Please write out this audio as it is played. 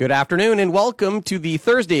Good afternoon and welcome to the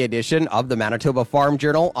Thursday edition of the Manitoba Farm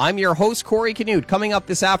Journal. I'm your host, Corey Canute. Coming up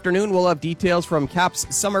this afternoon, we'll have details from CAP's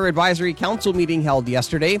Summer Advisory Council meeting held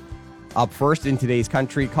yesterday. Up first in today's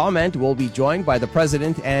Country Comment, we'll be joined by the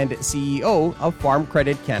President and CEO of Farm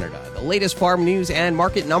Credit Canada. The latest farm news and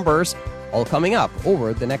market numbers all coming up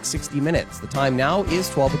over the next 60 minutes. The time now is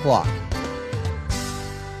 12 o'clock.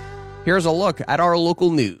 Here's a look at our local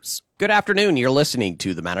news. Good afternoon. You're listening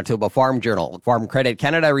to the Manitoba Farm Journal. Farm Credit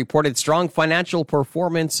Canada reported strong financial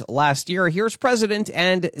performance last year. Here's President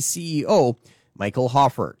and CEO Michael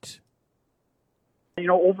Hoffert.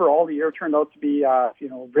 Overall, the year turned out to be,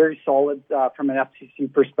 very solid from an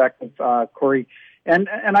FCC perspective, Corey. And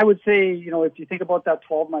I would say, if you think about that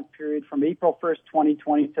 12-month period from April 1st,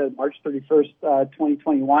 2020 to March 31st,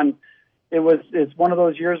 2021, it's one of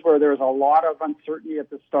those years where there was a lot of uncertainty at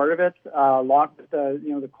the start of it, a lot with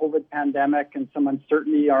the COVID pandemic and some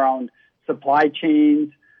uncertainty around supply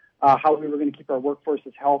chains, how we were going to keep our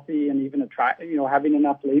workforces healthy and even having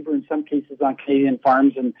enough labor in some cases on Canadian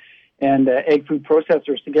farms and egg food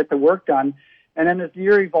processors to get the work done. And then as the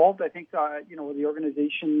year evolved, I think, the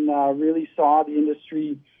organization really saw the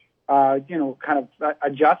industry, kind of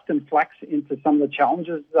adjust and flex into some of the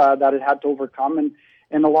challenges that it had to overcome.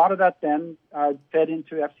 And a lot of that then fed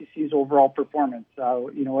into FCC's overall performance. As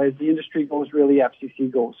the industry goes, really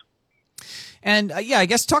FCC goes. And I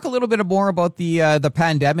guess talk a little bit more about the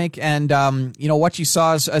pandemic and what you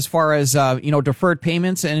saw as far as deferred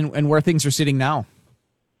payments and where things are sitting now.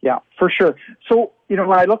 Yeah, for sure. So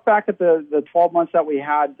when I look back at the 12 months that we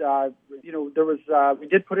had, we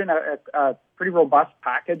did put in a pretty robust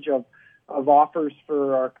package of offers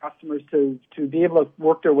for our customers to be able to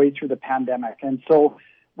work their way through the pandemic. And so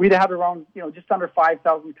we'd had around, just under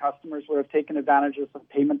 5,000 customers would have taken advantage of some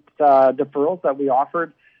payment deferrals that we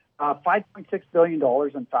offered. $5.6 billion,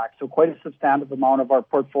 in fact. So quite a substantive amount of our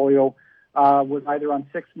portfolio was either on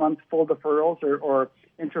 6-month full deferrals or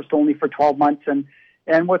interest only for 12 months.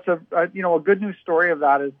 And what's a good news story of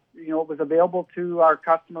that is, it was available to our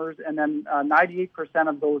customers, and then 98%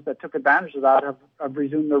 of those that took advantage of that have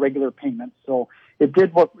resumed their regular payments. So it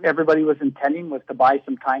did what everybody was intending, was to buy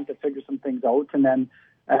some time to figure some things out and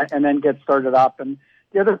then get started up. And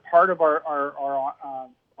the other part of our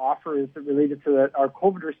offer is related to our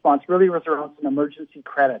COVID response, really was around some emergency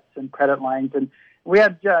credits and credit lines. And we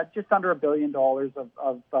had just under $1 billion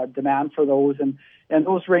of demand for those, and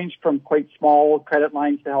those ranged from quite small credit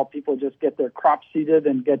lines to help people just get their crops seeded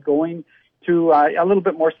and get going to a little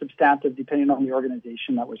bit more substantive, depending on the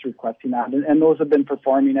organization that was requesting that. And those have been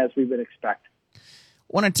performing as we would expect.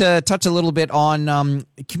 Wanted to touch a little bit on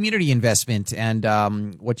community investment and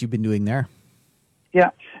what you've been doing there.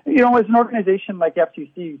 Yeah. As an organization like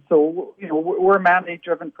FCC, so, we're a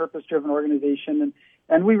mandate-driven, purpose-driven organization,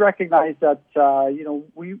 and we recognize that,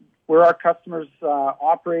 where our customers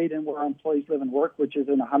operate and where our employees live and work, which is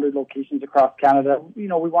in 100 locations across Canada, we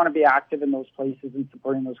want to be active in those places and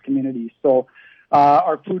supporting those communities. So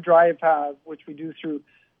our food drive, which we do through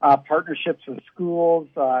partnerships with schools,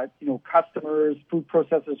 customers, food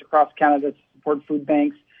processors across Canada to support food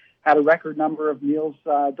banks, had a record number of meals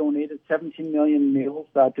donated, 17 million meals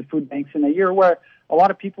to food banks in a year where a lot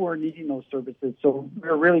of people were needing those services. So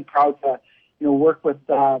we're really proud to work with,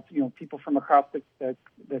 people from across the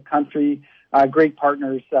country, great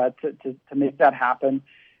partners to make that happen.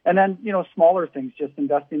 And then, smaller things, just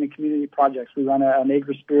investing in community projects. We run an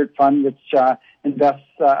Agri-Spirit Fund, which invests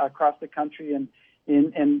across the country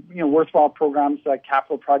in worthwhile programs,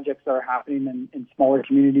 capital projects that are happening in smaller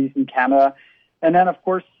communities in Canada. And then, of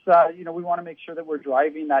course, we want to make sure that we're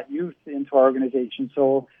driving that youth into our organization.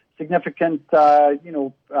 So significant,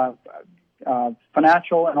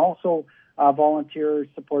 financial and also volunteer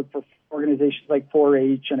support for organizations like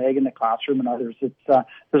 4-H and Egg in the Classroom and others. There's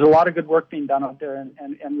a lot of good work being done out there,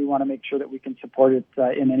 and we want to make sure that we can support it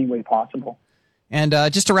in any way possible. And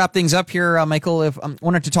just to wrap things up here, Michael, I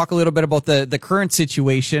wanted to talk a little bit about the current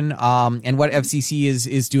situation and what FCC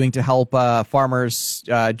is doing to help farmers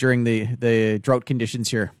during the drought conditions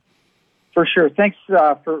here. For sure. Thanks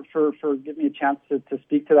for giving me a chance to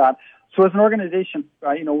speak to that. So as an organization,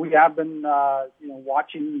 we have been,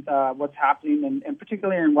 watching what's happening, and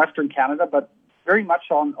particularly in Western Canada, but very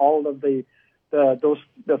much on all of the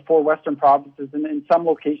 4 Western provinces and in some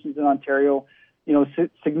locations in Ontario.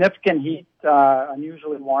 Significant heat,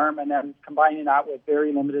 unusually warm, and then combining that with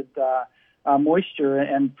very limited moisture,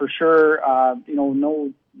 and for sure,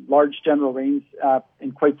 no large general rains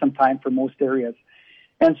in quite some time for most areas.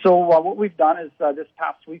 And so what we've done is this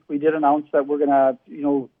past week we did announce that we're going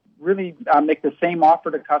to, really make the same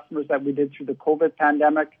offer to customers that we did through the COVID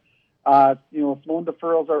pandemic. If loan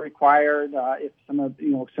deferrals are required, if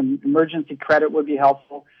some emergency credit would be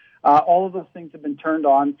helpful. All of those things have been turned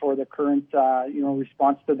on for the current,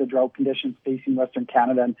 response to the drought conditions facing Western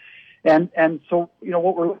Canada. And so,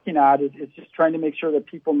 what we're looking at is just trying to make sure that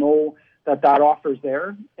people know that offer's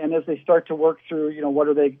there. And as they start to work through, what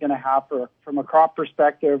are they going to have from a crop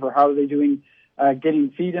perspective, or how are they doing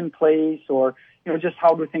getting feed in place, or, just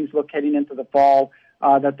how do things look heading into the fall,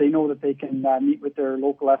 that they know that they can meet with their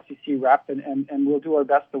local FCC rep, and we'll do our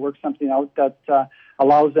best to work something out that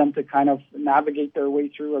allows them to kind of navigate their way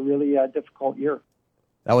through a really difficult year.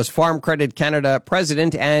 That was Farm Credit Canada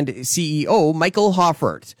President and CEO Michael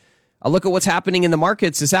Hoffert. A look at what's happening in the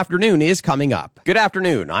markets this afternoon is coming up. Good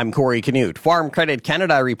afternoon. I'm Corey Canute. Farm Credit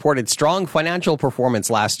Canada reported strong financial performance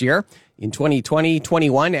last year. In 2020-21,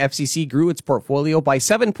 FCC grew its portfolio by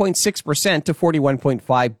 7.6% to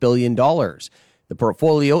 $41.5 billion. The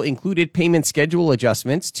portfolio included payment schedule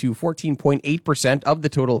adjustments to 14.8% of the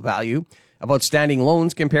total value of outstanding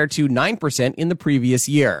loans compared to 9% in the previous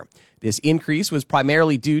year. This increase was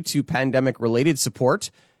primarily due to pandemic-related support.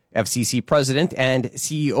 FCC President and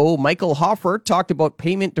CEO Michael Hoffert talked about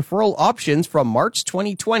payment deferral options from March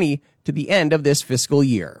 2020 to the end of this fiscal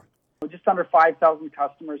year. Just under 5,000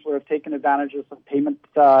 customers would have taken advantage of some payment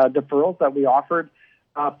deferrals that we offered.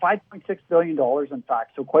 $5.6 billion, in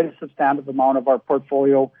fact, so quite a substantive amount of our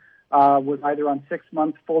portfolio was either on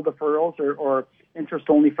 6-month full deferrals or interest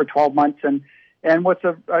only for 12 months. And what's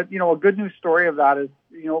a good news story of that is,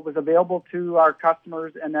 it was available to our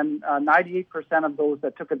customers, and then 98% of those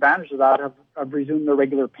that took advantage of that have resumed their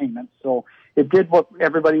regular payments. So it did what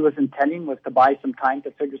everybody was intending, was to buy some time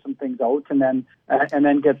to figure some things out and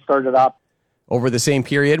then get started up. Over the same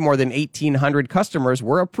period, more than 1,800 customers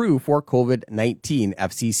were approved for COVID-19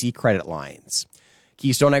 FCC credit lines.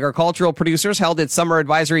 Keystone Agricultural Producers held its Summer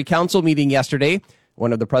Advisory Council meeting yesterday.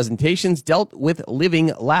 One of the presentations dealt with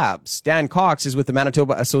Living Labs. Dan Cox is with the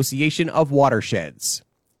Manitoba Association of Watersheds.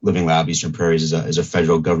 Living Lab Eastern Prairies is a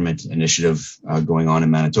federal government initiative going on in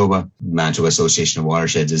Manitoba. Manitoba Association of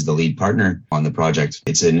Watersheds is the lead partner on the project.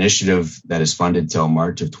 It's an initiative that is funded till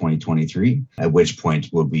March of 2023, at which point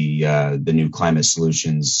will be the new climate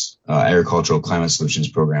solutions, agricultural climate solutions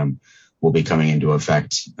program will be coming into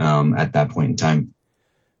effect at that point in time.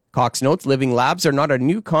 Cox notes Living Labs are not a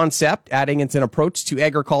new concept, adding it's an approach to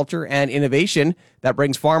agriculture and innovation that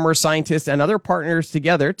brings farmers, scientists, and other partners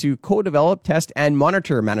together to co-develop, test, and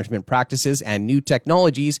monitor management practices and new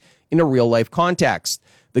technologies in a real-life context.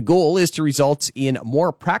 The goal is to result in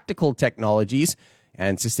more practical technologies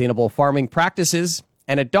and sustainable farming practices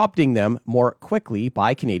and adopting them more quickly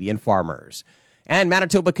by Canadian farmers. And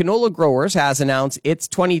Manitoba Canola Growers has announced its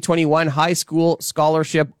 2021 high school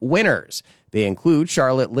scholarship winners. They include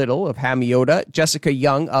Charlotte Little of Hamiota, Jessica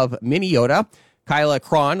Young of Minneota, Kyla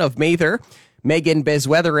Cron of Mather, Megan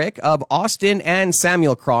Bezwetherick of Austin, and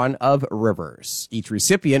Samuel Cron of Rivers. Each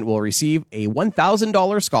recipient will receive a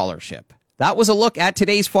 $1,000 scholarship. That was a look at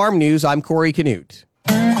today's farm news. I'm Corey Canute.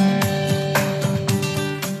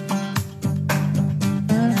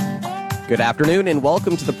 Good afternoon and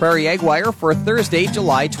welcome to the Prairie Ag Wire for Thursday,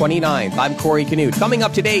 July 29th. I'm Corey Canute. Coming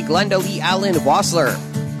up today, Glenda Lee Allen Vossler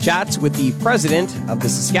chats with the president of the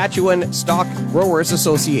Saskatchewan Stock Growers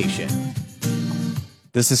Association.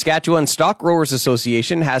 The Saskatchewan Stock Growers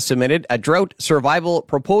Association has submitted a drought survival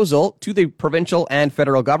proposal to the provincial and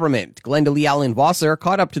federal government. Glenda Lee Allen Vossler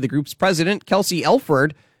caught up to the group's president, Kelsey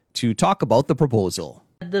Elford, to talk about the proposal.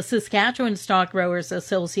 The Saskatchewan Stock Growers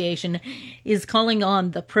Association is calling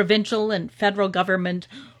on the provincial and federal government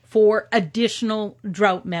for additional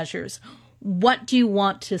drought measures. What do you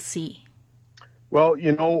want to see? Well,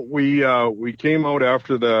 we came out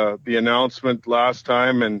after the announcement last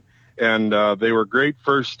time, and they were great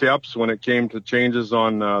first steps when it came to changes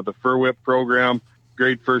on the FERWIP program.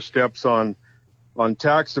 Great first steps on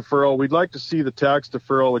tax deferral. We'd like to see the tax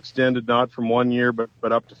deferral extended not from 1 year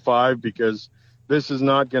but up to 5, because this is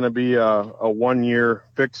not going to be a 1 year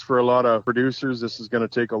fix for a lot of producers. This is going to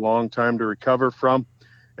take a long time to recover from,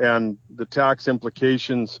 and the tax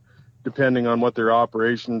implications, depending on what their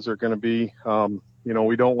operations are going to be.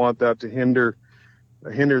 We don't want that to hinder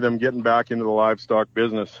them getting back into the livestock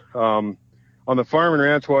business. On the farm and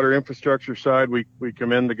ranch water infrastructure side, we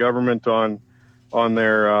commend the government on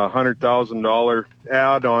their $100,000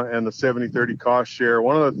 add on and the 70-30 cost share.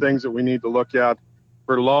 One of the things that we need to look at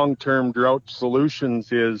for long-term drought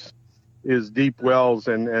solutions is deep wells,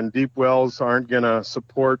 and deep wells aren't going to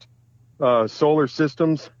support solar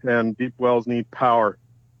systems, and deep wells need power.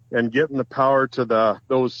 And getting the power to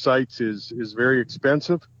those sites is very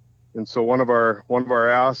expensive. And so one of our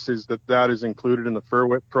asks is that is included in the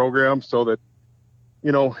FERWIP program, so that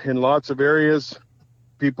in lots of areas,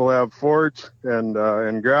 people have forage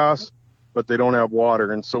and grass, but they don't have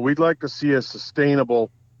water. And so we'd like to see a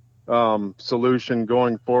sustainable solution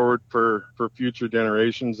going forward for future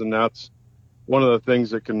generations. And that's one of the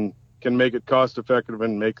things that can make it cost effective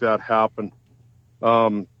and make that happen.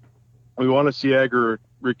 We want to see agri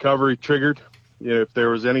recovery triggered. If there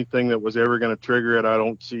was anything that was ever going to trigger it, I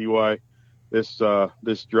don't see why this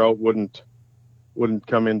drought wouldn't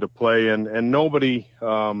come into play. And nobody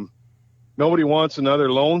wants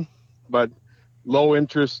another loan, but low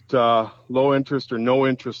interest or no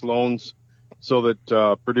interest loans, so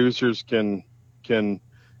that producers can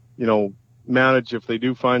manage if they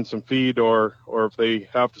do find some feed or if they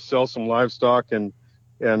have to sell some livestock and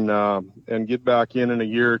get back in a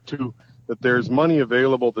year or two, that there's money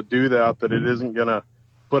available to do that it isn't going to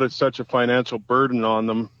put such a financial burden on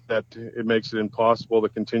them that it makes it impossible to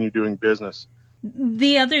continue doing business.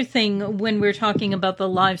 The other thing, when we're talking about the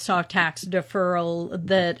livestock tax deferral,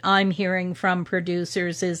 that I'm hearing from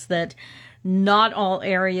producers is that not all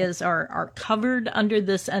areas are covered under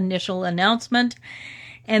this initial announcement.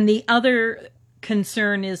 And the other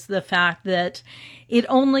concern is the fact that it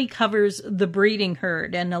only covers the breeding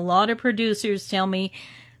herd. And a lot of producers tell me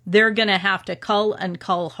they're going to have to cull and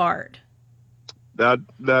cull hard.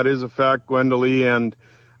 That is a fact, Gwendolee, and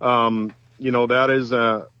that is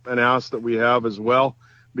an ask that we have as well,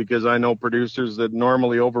 because I know producers that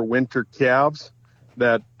normally overwinter calves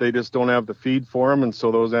that they just don't have the feed for them, and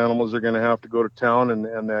so those animals are going to have to go to town,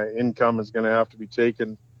 and the income is going to have to be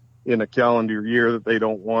taken in a calendar year that they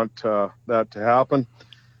don't want that to happen.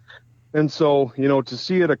 And so, to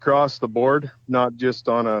see it across the board, not just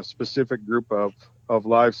on a specific group of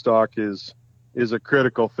livestock, is a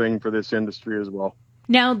critical thing for this industry as well.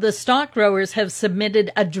 Now, the stock growers have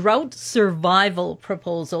submitted a drought survival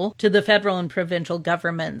proposal to the federal and provincial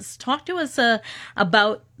governments. Talk to us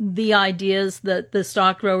about the ideas that the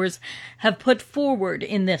stock growers have put forward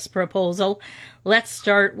in this proposal. Let's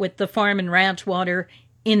start with the Farm and Ranch Water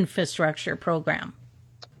Infrastructure Program.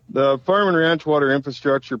 The Farm and Ranch Water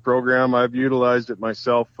Infrastructure Program, I've utilized it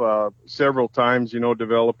myself several times,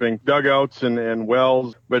 developing dugouts and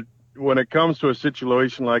wells. But when it comes to a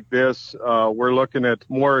situation like this, we're looking at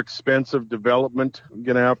more expensive development. We're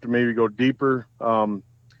going to have to maybe go deeper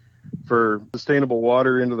for sustainable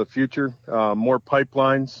water into the future, more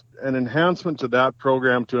pipelines, an enhancement to that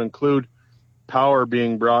program to include power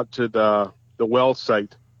being brought to the well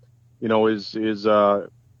site,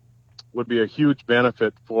 would be a huge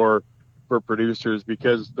benefit for producers,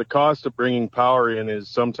 because the cost of bringing power in is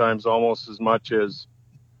sometimes almost as much as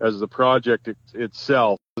the project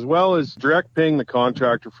itself, as well as direct paying the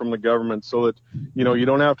contractor from the government, so that you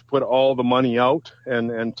don't have to put all the money out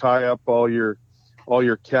and tie up all your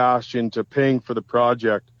cash into paying for the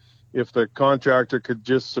project. If the contractor could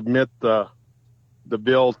just submit the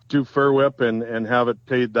bill to FERWIP and have it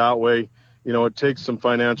paid that way, it takes some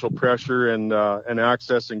financial pressure and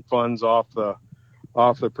accessing funds off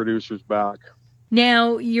the producer's back.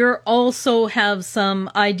 Now, you also have some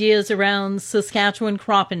ideas around Saskatchewan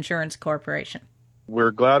Crop Insurance Corporation.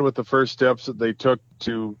 We're glad with the first steps that they took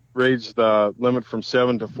to raise the limit from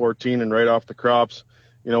 7 to 14 and write off the crops.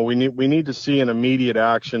 We need to see an immediate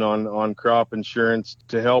action on crop insurance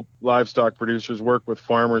to help livestock producers work with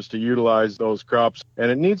farmers to utilize those crops,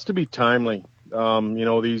 and it needs to be timely.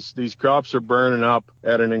 These crops are burning up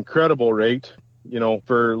at an incredible rate.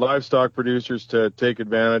 For livestock producers to take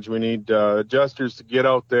advantage, we need adjusters to get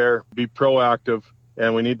out there, be proactive,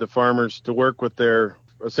 and we need the farmers to work with their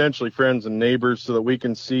essentially friends and neighbors so that we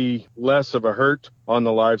can see less of a hurt on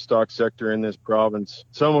the livestock sector in this province.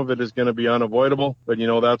 Some of it is going to be unavoidable, but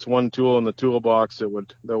that's one tool in the toolbox that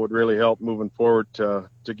would really help moving forward to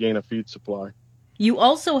gain a feed supply. You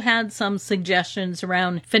also had some suggestions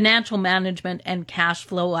around financial management and cash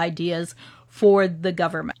flow ideas for the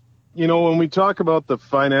government. When we talk about the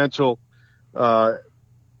financial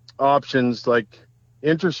options like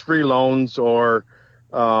interest-free loans or,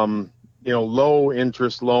 low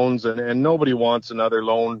interest loans, and nobody wants another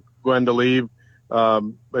loan, Gwendolee,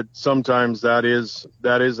 but sometimes that is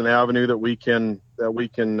an avenue that we can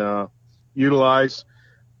utilize.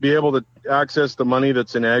 Be able to access the money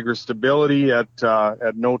that's in agri-stability at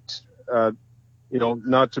no,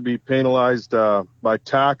 not to be penalized by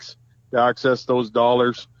tax, to access those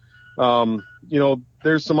dollars.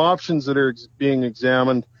 There's some options that are being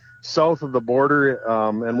examined south of the border,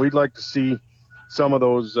 and we'd like to see some of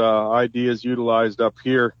those ideas utilized up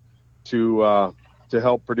here to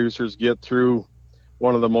help producers get through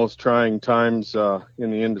one of the most trying times in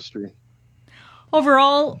the industry.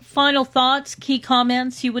 Overall, final thoughts, key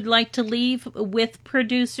comments you would like to leave with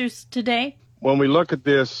producers today? when we look at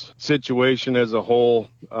this situation as a whole,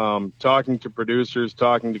 talking to producers,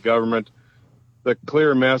 talking to government, the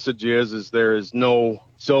clear message is there is no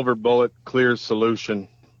silver bullet clear solution.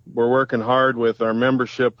 We're working hard with our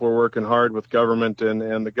membership. We're working hard with government,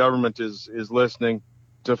 and the government is listening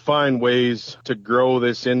to find ways to grow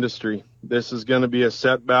this industry. This is going to be a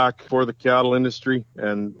setback for the cattle industry,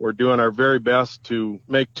 and we're doing our very best to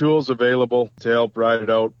make tools available to help ride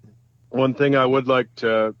it out. One thing I would like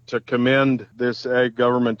to commend this ag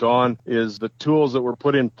government on is the tools that were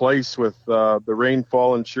put in place with the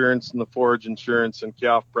rainfall insurance and the forage insurance and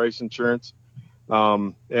calf price insurance,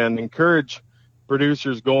 and encourage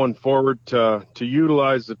producers going forward to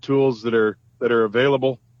utilize the tools that are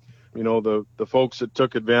available. You know, the folks that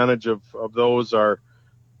took advantage of those are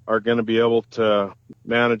going to be able to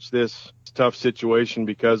manage this tough situation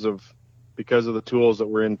because of the tools that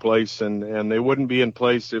were in place, and they wouldn't be in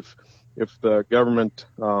place if the government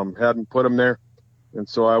hadn't put them there. And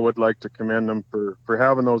so I would like to commend them for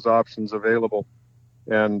having those options available.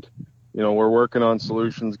 And, you know, we're working on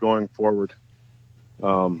solutions going forward.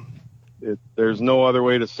 There's no other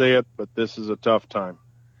way to say it, but this is a tough time.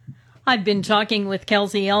 I've been talking with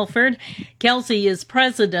Kelsey Elford. Kelsey is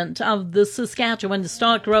president of the Saskatchewan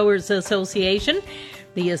Stock Growers Association.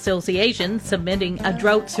 The association submitting a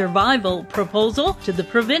drought survival proposal to the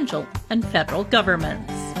provincial and federal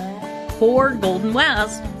governments. For Golden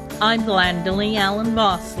West, I'm Glendalee Allen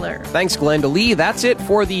Vossler. Thanks, Glendalee. That's it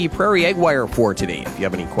for the Prairie Egg Wire for today. If you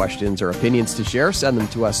have any questions or opinions to share, send them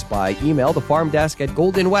to us by email,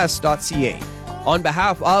 thefarmdesk@goldenwest.ca. On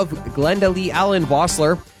behalf of Glendalee Allen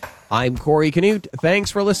Vossler, I'm Corey Canute.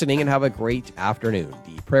 Thanks for listening and have a great afternoon.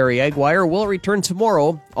 The Prairie Egg Wire will return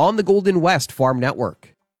tomorrow on the Golden West Farm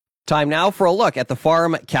Network. Time now for a look at the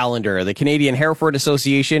farm calendar. The Canadian Hereford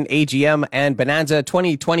Association, AGM, and Bonanza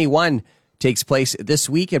 2021 takes place this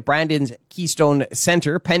week at Brandon's Keystone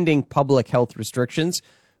Center, pending public health restrictions.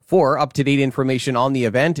 For up-to-date information on the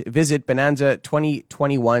event, visit Bonanza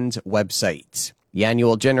 2021's website. The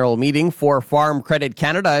annual general meeting for Farm Credit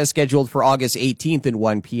Canada is scheduled for August 18th at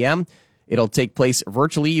 1 p.m. It'll take place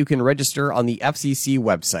virtually. You can register on the FCC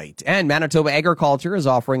website. And Manitoba Agriculture is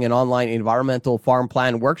offering an online environmental farm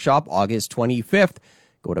plan workshop August 25th.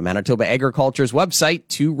 Go to Manitoba Agriculture's website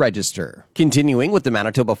to register. Continuing with the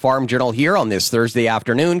Manitoba Farm Journal here on this Thursday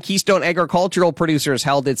afternoon, Keystone Agricultural Producers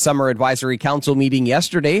held its Summer Advisory Council meeting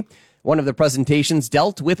yesterday. One of the presentations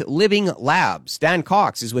dealt with Living Labs. Dan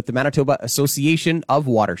Cox is with the Manitoba Association of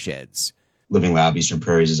Watersheds. Living Lab Eastern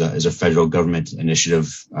Prairies is a federal government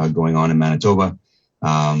initiative going on in Manitoba.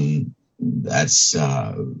 That's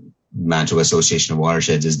Manitoba Association of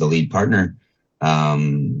Watersheds is the lead partner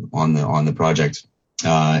on the project.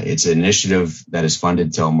 It's an initiative that is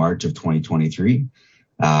funded till March of 2023,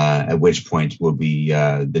 at which point will be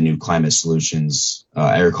the new Climate Solutions,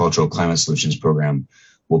 Agricultural Climate Solutions program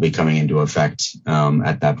will be coming into effect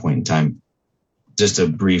at that point in time. Just a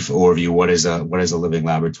brief overview: what is a living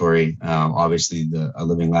laboratory? Obviously, a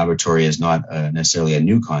living laboratory is not necessarily a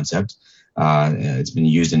new concept. It's been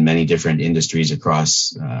used in many different industries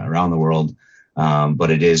across around the world,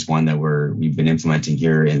 but it is one that we've been implementing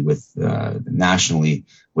here and with nationally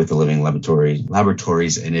with the Living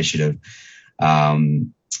Laboratories Initiative.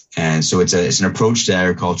 And so it's an approach to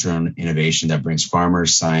agriculture and innovation that brings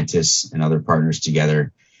farmers, scientists, and other partners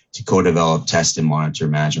together to co-develop, test, and monitor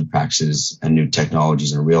management practices and new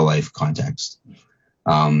technologies in a real-life context.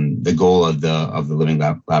 The goal of the Living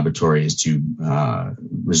Laboratory is to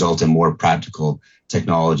result in more practical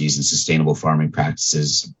technologies and sustainable farming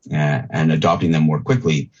practices and adopting them more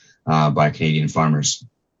quickly by Canadian farmers.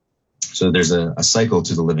 So there's a cycle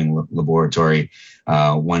to the Living Laboratory,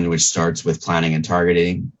 one which starts with planning and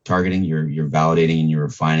targeting. You're validating and you're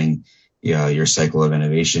refining your cycle of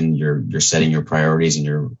innovation. You're setting your priorities and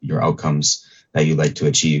your outcomes that you'd like to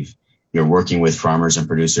achieve. You're working with farmers and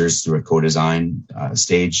producers through a co-design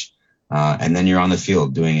stage, and then you're on the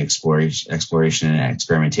field doing exploration and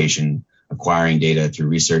experimentation, acquiring data through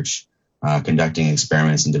research, conducting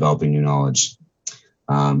experiments, and developing new knowledge.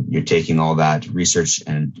 You're taking all that research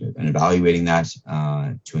and evaluating that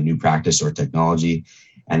to a new practice or technology,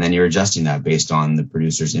 and then you're adjusting that based on the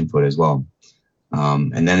producer's input as well.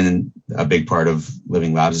 And then a big part of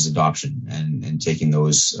Living Labs is adoption and taking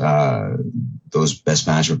those best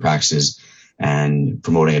management practices and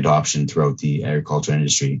promoting adoption throughout the agriculture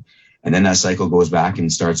industry. And then that cycle goes back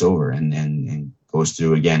and starts over and goes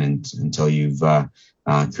through again until you've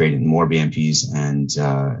created more BMPs and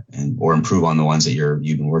or improve on the ones that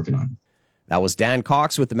you've been working on. That was Dan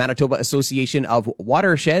Cox with the Manitoba Association of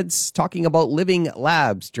Watersheds talking about Living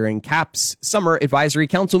Labs during CAP's Summer Advisory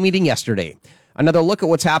Council meeting yesterday. Another look at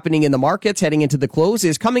what's happening in the markets heading into the close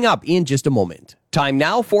is coming up in just a moment. Time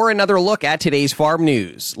now for another look at today's farm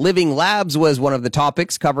news. Living Labs was one of the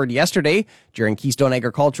topics covered yesterday during Keystone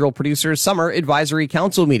Agricultural Producers Summer Advisory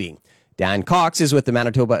Council meeting. Dan Cox is with the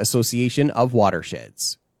Manitoba Association of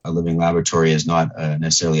Watersheds. A living laboratory is not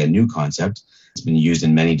necessarily a new concept. It's been used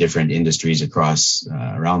in many different industries across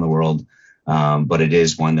around the world, but it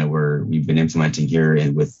is one that we've been implementing here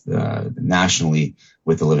and with nationally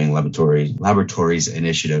with the Living Laboratories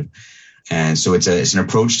Initiative. And so it's an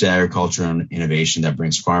approach to agriculture and innovation that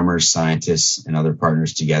brings farmers, scientists, and other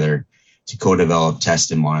partners together to co-develop, test,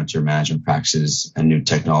 and monitor management practices and new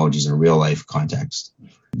technologies in a real-life context.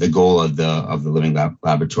 The goal of the Living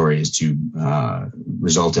Laboratory is to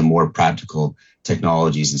result in more practical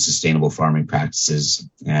technologies and sustainable farming practices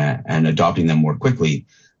and adopting them more quickly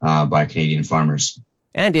by Canadian farmers.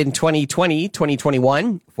 And in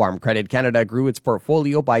 2020-2021, Farm Credit Canada grew its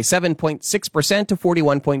portfolio by 7.6% to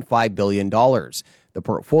 $41.5 billion. The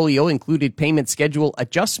portfolio included payment schedule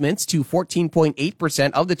adjustments to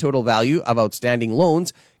 14.8% of the total value of outstanding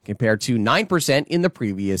loans, compared to 9% in the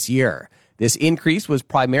previous year. This increase was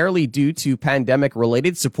primarily due to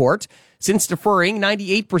pandemic-related support. Since deferring,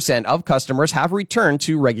 98% of customers have returned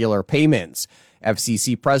to regular payments.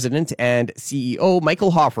 FCC President and CEO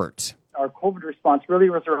Michael Hoffert. Our COVID response really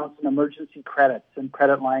was around some emergency credits and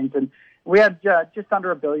credit lines, and we had just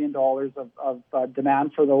under $1 billion of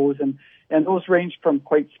demand for those, and those ranged from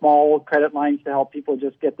quite small credit lines to help people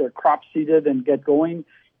just get their crops seeded and get going,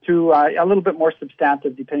 to a little bit more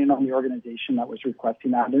substantive depending on the organization that was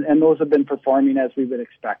requesting that, and those have been performing as we would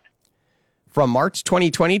expect. From March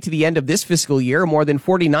 2020 to the end of this fiscal year, more than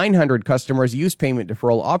 4,900 customers used payment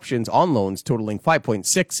deferral options on loans totaling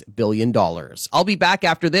 $5.6 billion. I'll be back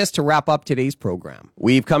after this to wrap up today's program.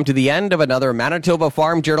 We've come to the end of another Manitoba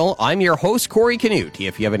Farm Journal. I'm your host, Corey Canute.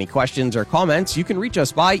 If you have any questions or comments, you can reach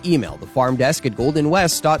us by email,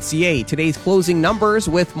 thefarmdesk@goldenwest.ca. Today's closing numbers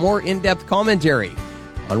with more in-depth commentary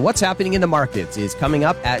on what's happening in the markets is coming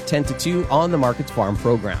up at 10 to 2 on the Markets Farm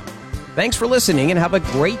program. Thanks for listening and have a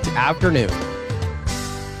great afternoon.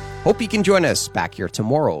 Hope you can join us back here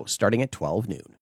tomorrow starting at 12 noon.